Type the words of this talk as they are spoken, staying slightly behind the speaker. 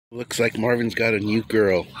Looks like Marvin's got a new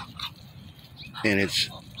girl, and it's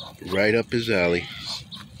right up his alley.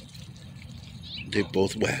 They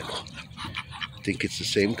both waggle. I think it's the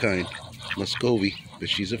same kind, Muscovy, but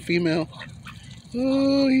she's a female.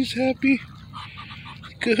 Oh, he's happy.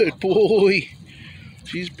 Good boy.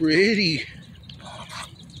 She's pretty.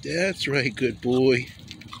 That's right, good boy.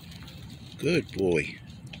 Good boy.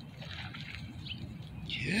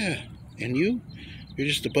 Yeah, and you? You're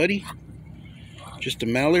just a buddy? Just a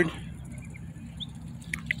mallard?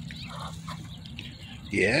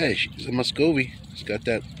 Yeah, she's a Muscovy. She's got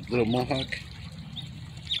that little mohawk.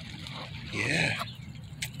 Yeah.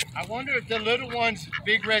 I wonder if the little one's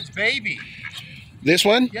Big Red's baby. This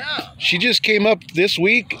one? Yeah. She just came up this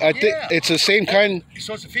week. I think it's the same kind.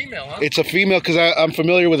 So it's a female, huh? It's a female because I'm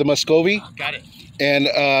familiar with a Muscovy. Got it. And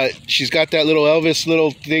she's got that little Elvis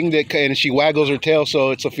little thing and she waggles her tail,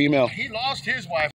 so it's a female. He lost his wife.